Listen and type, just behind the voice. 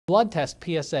Blood test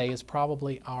PSA is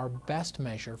probably our best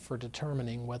measure for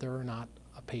determining whether or not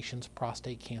a patient's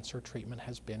prostate cancer treatment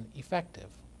has been effective.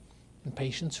 In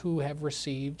patients who have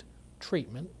received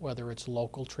treatment, whether it's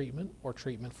local treatment or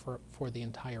treatment for the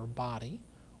entire body,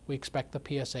 we expect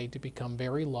the PSA to become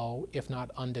very low, if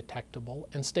not undetectable,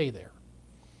 and stay there.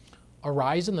 A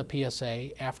rise in the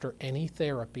PSA after any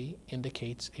therapy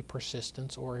indicates a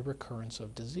persistence or a recurrence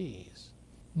of disease.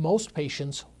 Most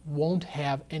patients won't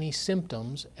have any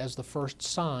symptoms as the first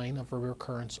sign of a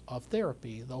recurrence of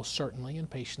therapy, though certainly in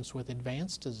patients with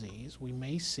advanced disease we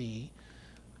may see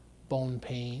bone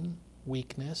pain,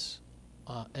 weakness,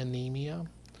 anemia.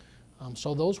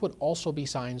 So those would also be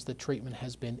signs that treatment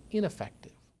has been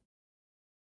ineffective.